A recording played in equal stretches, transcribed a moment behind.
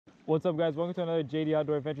What's up, guys? Welcome to another JD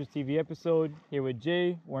Outdoor Adventures TV episode. Here with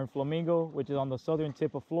Jay. We're in Flamingo, which is on the southern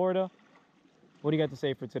tip of Florida. What do you got to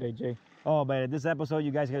say for today, Jay? Oh man, in this episode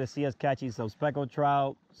you guys are gonna see us catching some speckled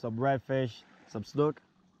trout, some redfish, some snook.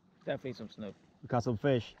 Definitely some snook. We caught some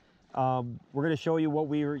fish. We're gonna show you what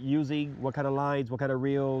we were using, what kind of lines, what kind of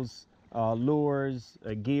reels, lures,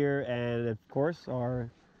 gear, and of course our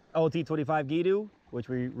LT25 Gheenoe, which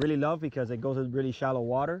we really love because it goes in really shallow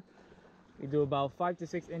water. We do about 5 to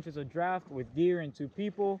 6 inches of draft with gear and 2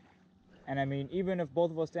 people. And I mean, even if both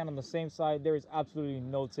of us stand on the same side, there is absolutely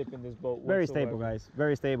no tip in this boat Very whatsoever. stable, guys.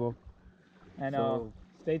 Very stable. And So,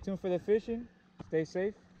 stay tuned for the fishing. Stay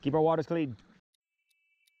safe. keep our waters clean.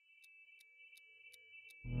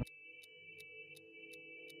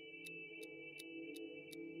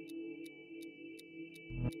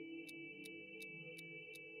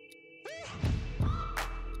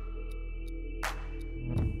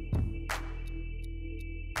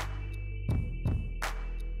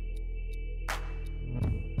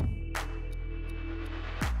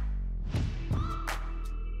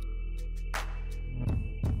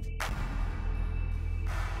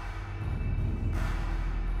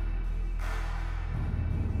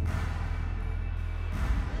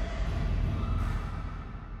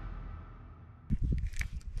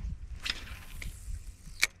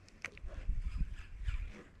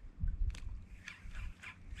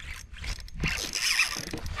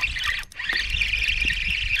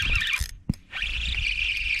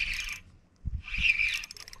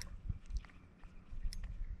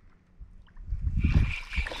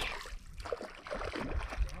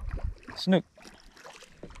 Snook.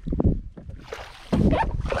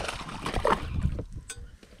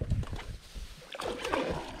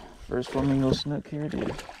 First Flamingo snook, here it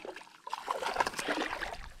is.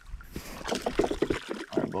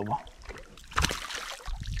 All right, Bobo.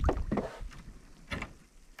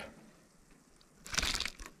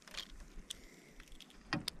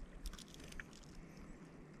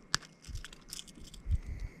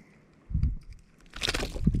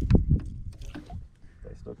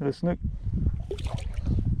 Look at the snook.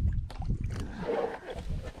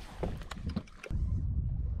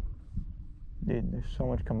 Dude, there's so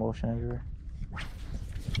much commotion everywhere.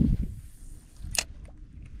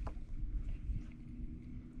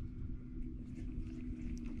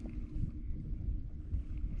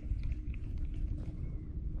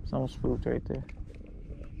 It's almost spooked right there.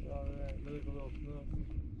 Alright, look at the little snook.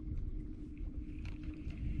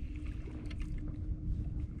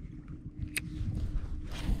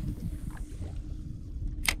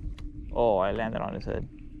 Oh, I landed on his head.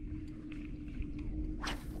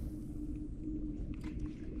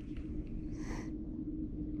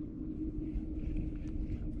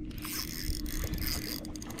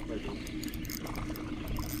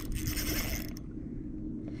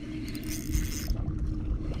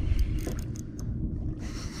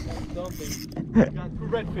 Something. We got 2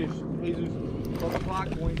 redfish. Jesus, 12 o'clock,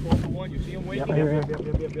 going 12 to 1. You see them waiting?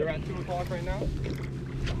 Yep. They're at 2 o'clock right now.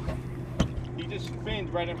 He just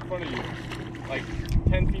finned right in front of you. Like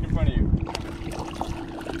 10 feet in front of you.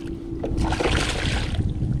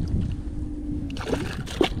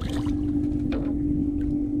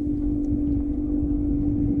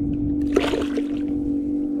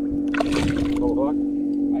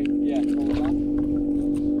 Yeah, 12 o'clock.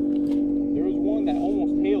 There was one that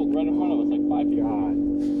almost tailed right in front of us, like 5 feet.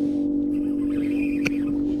 There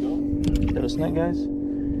you go. Is that a snake, guys?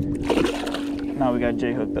 Now we got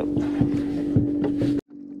Jay hooked up.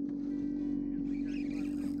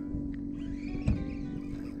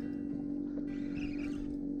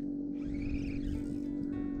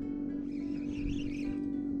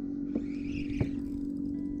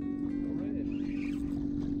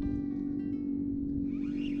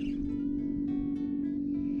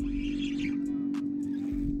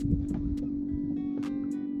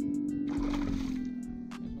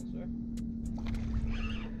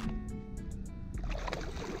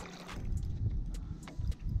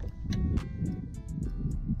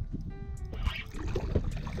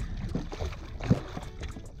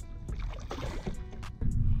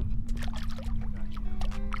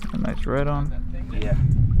 A nice red on. Yeah.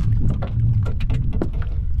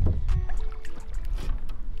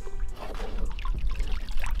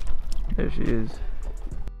 There she is.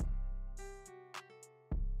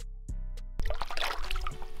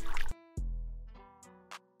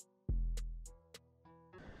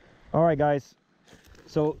 All right, guys.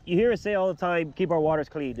 So you hear us say all the time, keep our waters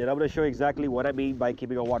clean. And I'm going to show you exactly what I mean by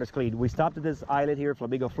keeping our waters clean. We stopped at this island here,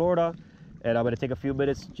 Flamingo, Florida, and I'm going to take a few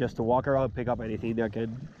minutes just to walk around and pick up anything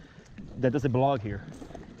that doesn't belong here.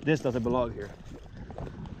 This doesn't belong here.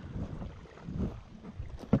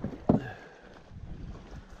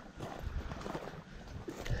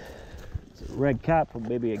 red cap, or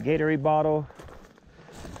maybe a Gatorade bottle.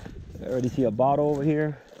 I already see a bottle over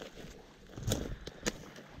here.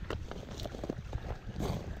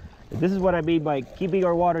 This is what I mean by keeping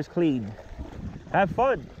our waters clean. Have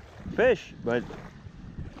fun, fish, but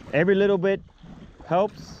every little bit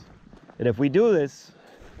helps. And if we do this,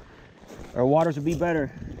 our waters will be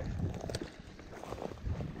better.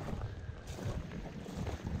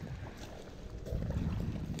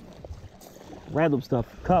 Random stuff,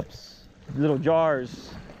 cups, little jars.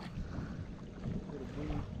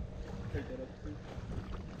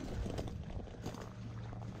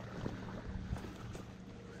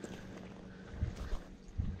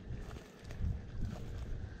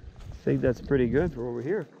 I think that's pretty good for over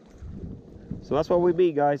here. So that's what we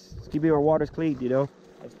mean, guys. It's keeping our waters clean, you know.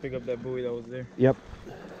 Let's pick up that buoy that was there. Yep.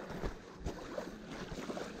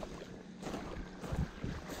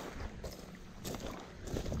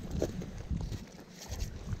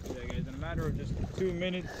 Yeah, guys, in a matter of just 2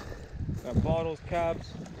 minutes, got bottles,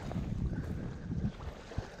 caps.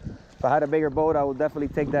 If I had a bigger boat, I would definitely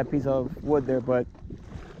take that piece of wood there, but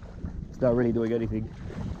it's not really doing anything.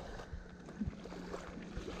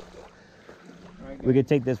 We could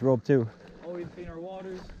take this rope too. Always clean our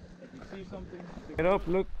waters. If you see something, pick it up.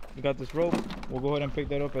 Look, we got this rope. We'll go ahead and pick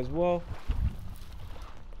that up as well.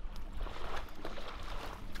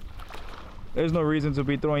 There's no reason to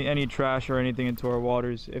be throwing any trash or anything into our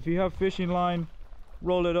waters. If you have fishing line,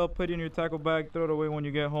 roll it up, put it in your tackle bag, throw it away when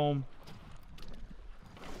you get home.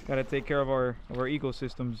 Gotta take care of our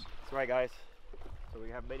ecosystems. That's right, guys. So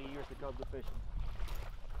we have many years to come to fishing.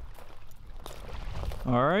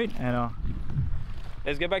 All right, and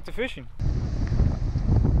let's get back to fishing.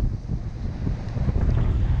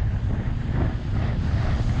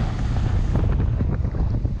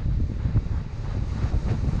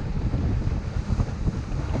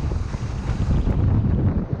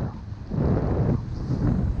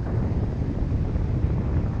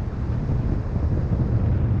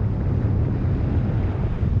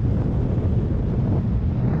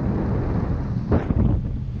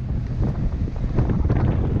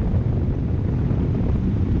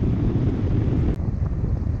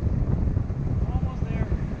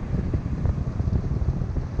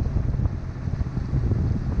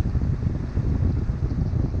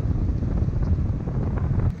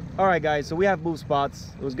 All right, guys, so we have move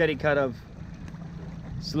spots. It was getting kind of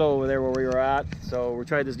slow over there where we were at, so we're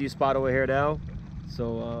trying this new spot over here now.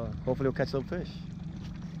 So hopefully we'll catch some fish.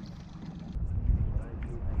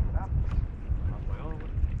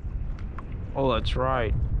 Oh, that's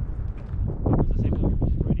right.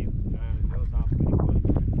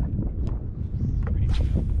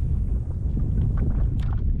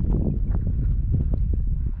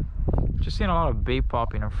 Just seeing a lot of bait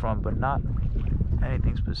popping in front, but not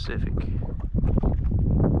anything specific.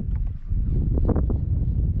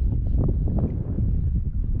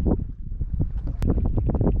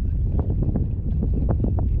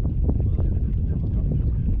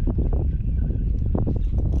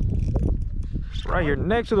 Right here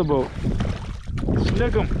next to the boat.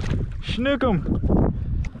 Snook 'em. Snook 'em.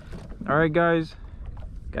 All right, guys.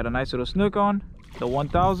 Got a nice little snook on. The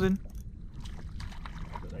 1000.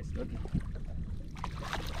 Nice snook.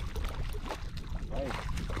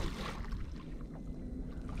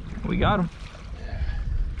 We got him.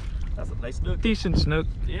 That's a nice snook. Decent snook.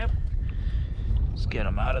 Yep. Let's get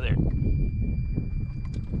him out of there.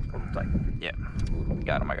 Tight. Yeah.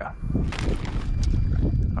 Got him, I got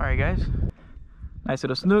him. All right, guys. Nice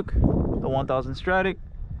little snook. The 1000 Stratic.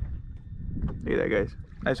 Look at that, guys.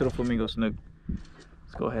 Nice little flamingo snook.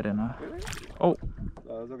 Let's go ahead and oh.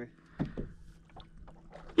 That's okay.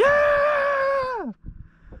 Yeah!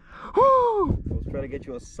 Woo! I was trying to get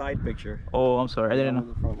you a side picture. Oh, I'm sorry. I didn't know.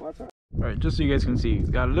 What's that? All right, just so you guys can see, it's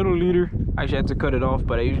got a little leader. I actually had to cut it off,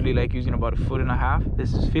 but I usually like using about 1.5 feet.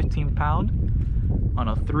 This is 15 pound on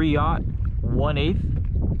a 3/0 1/8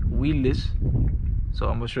 weedless. So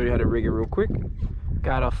I'm gonna show you how to rig it real quick.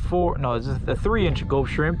 Got a this is the 3-inch Gulf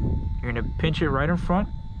shrimp. You're gonna pinch it right in front.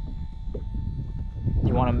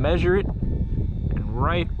 You want to measure it, and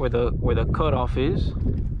right where the cutoff is,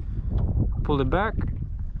 pull it back,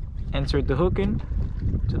 insert the hook in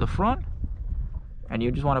to the front, and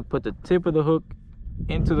you just want to put the tip of the hook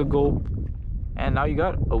into the gulp, and now you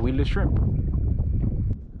got a weedless shrimp.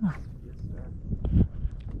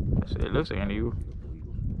 So it looks like an eagle.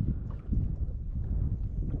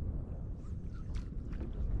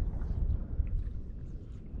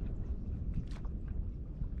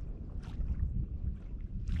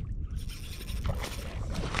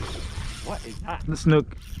 What is that? The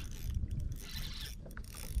snook.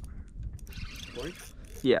 Sorry?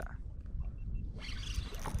 Yeah.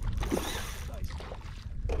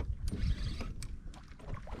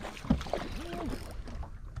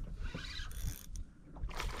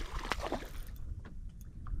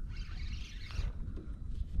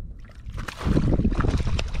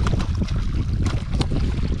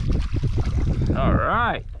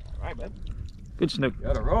 man. Good snook.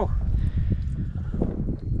 Gotta roll.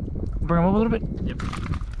 Bring him up a little bit. Yep.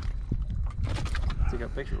 Take a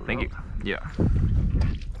picture. Thank you. Yeah.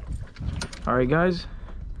 All right, guys.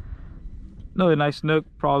 Another nice snook,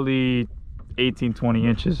 probably 18-20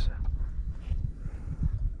 inches.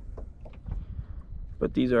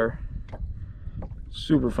 But these are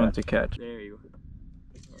super fun to catch. There you go.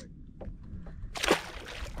 Right.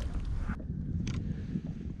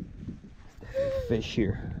 Fish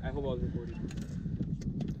here. I hope I was recording.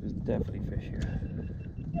 There's definitely fish here.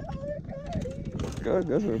 Good,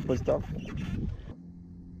 that's where we put stuff.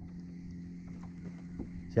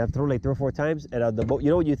 So you have to throw like 3 or 4 times, and on the boat, you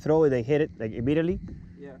know when you throw and they hit it like immediately?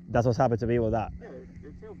 Yeah. That's what's happened to me with that. Yeah,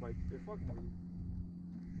 they're tail bites. They're fucking with you.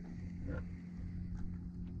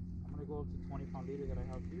 I'm gonna go up to 20-pound leader that I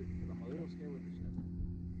have here because I'm a little scared with this shit.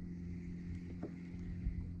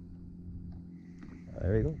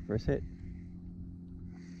 There we go, first hit.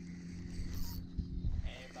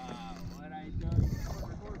 Hey, what I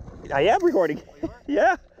do? I am recording. Oh, you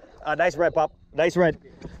are? Yeah. Nice red, Pop. Nice red.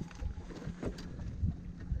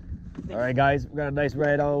 All right, guys, we got a nice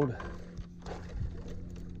red on.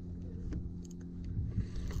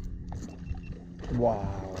 Wow.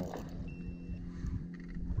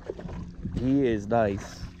 He is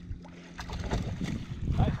nice.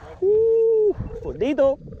 Nice, right? Woo!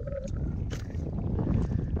 Bonito.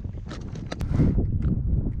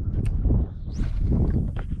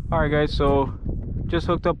 All right, guys. So just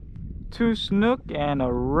hooked up 2 snook and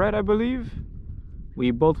a red, I believe. We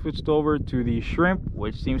both switched over to the shrimp,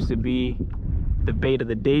 which seems to be the bait of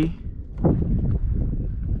the day.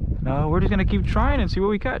 Now we're just gonna keep trying and see what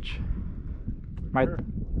we catch. Might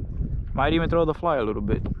even throw the fly a little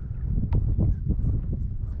bit.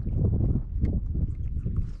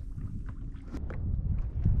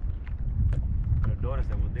 You'll notice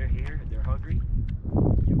that when they're here and they're hungry,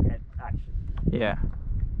 you get action. Yeah.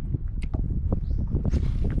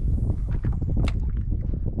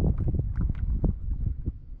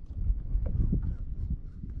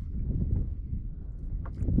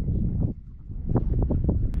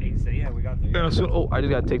 So yeah, we got there. Yeah, so, oh, I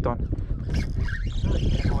just got ticked on.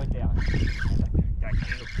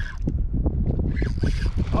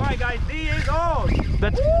 All right, guys, D is on.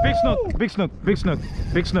 That's big snook, big snook, big snook,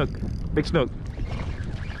 big snook, big snook.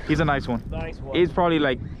 He's a nice one. Nice one. He's probably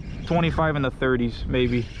like 25 in the 30s,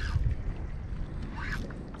 maybe.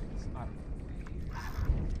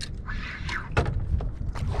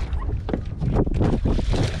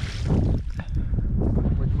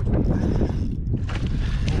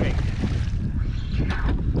 Okay.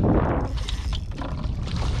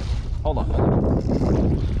 Hold on.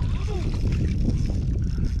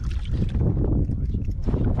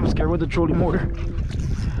 I'm scared with the trolling motor.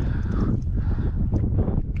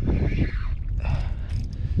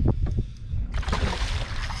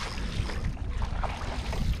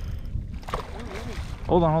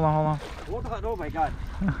 Hold on, hold on, hold on. Hold on, oh my god.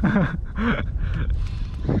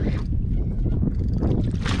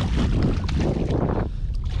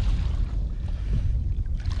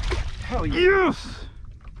 Hell yeah. Yes!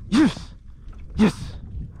 Yes! Yes!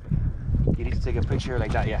 You need to take a picture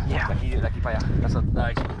like that, yeah. Yeah. Like para allá. That's a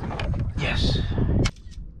nice one. Yes!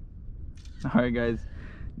 Alright, guys.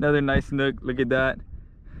 Another nice snook. Look at that.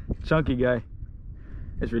 Chunky guy.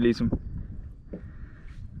 Let's release him.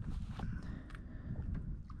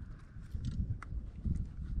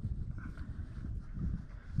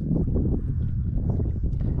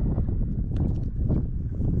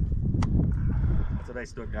 That's a nice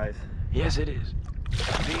snook, guys. Yes, it is.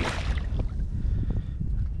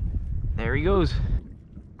 There he goes.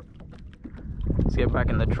 Let's get back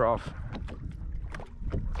in the trough.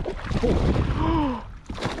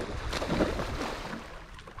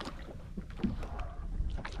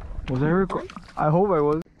 Was I recording? I hope I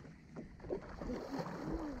was.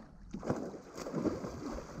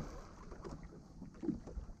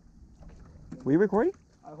 Were you recording?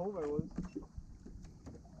 I hope I was.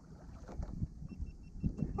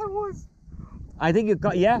 I think you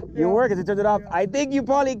caught, yeah, you were because you turned it off. I think you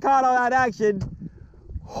probably caught all that action.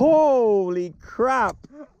 Holy crap.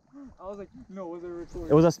 I was like, no, was it recording?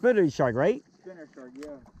 It was a spinner shark, right? Spinner shark, yeah.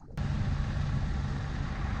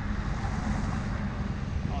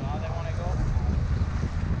 Oh, now they want to go?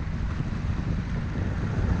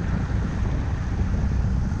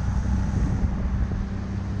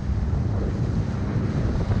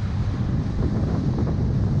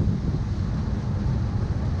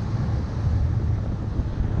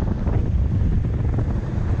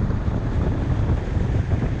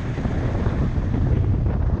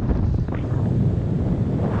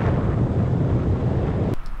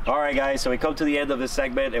 Alright guys, so we come to the end of this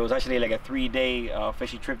segment. It was actually like a 3-day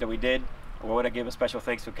fishing trip that we did. We want to give a special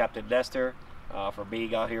thanks to Captain Nestor for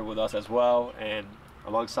being out here with us as well, and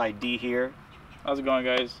alongside D here. How's it going,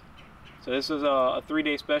 guys? So this was a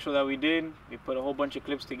 3-day special that we did. We put a whole bunch of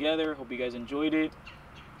clips together. Hope you guys enjoyed it.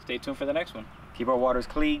 Stay tuned for the next one. Keep our waters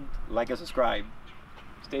clean, like and subscribe.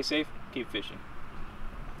 Stay safe, keep fishing.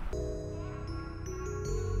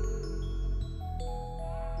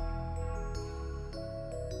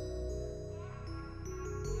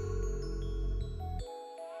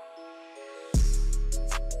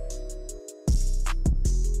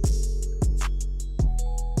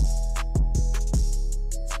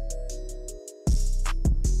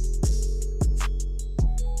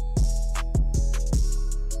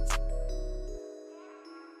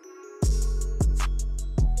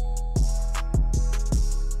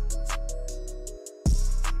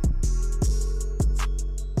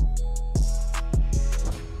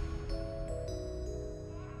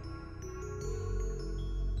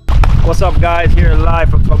 What's up guys, here live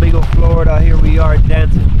from Flamingo, Florida. Here we are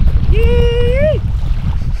dancing. Yee!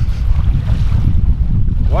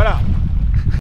 What up?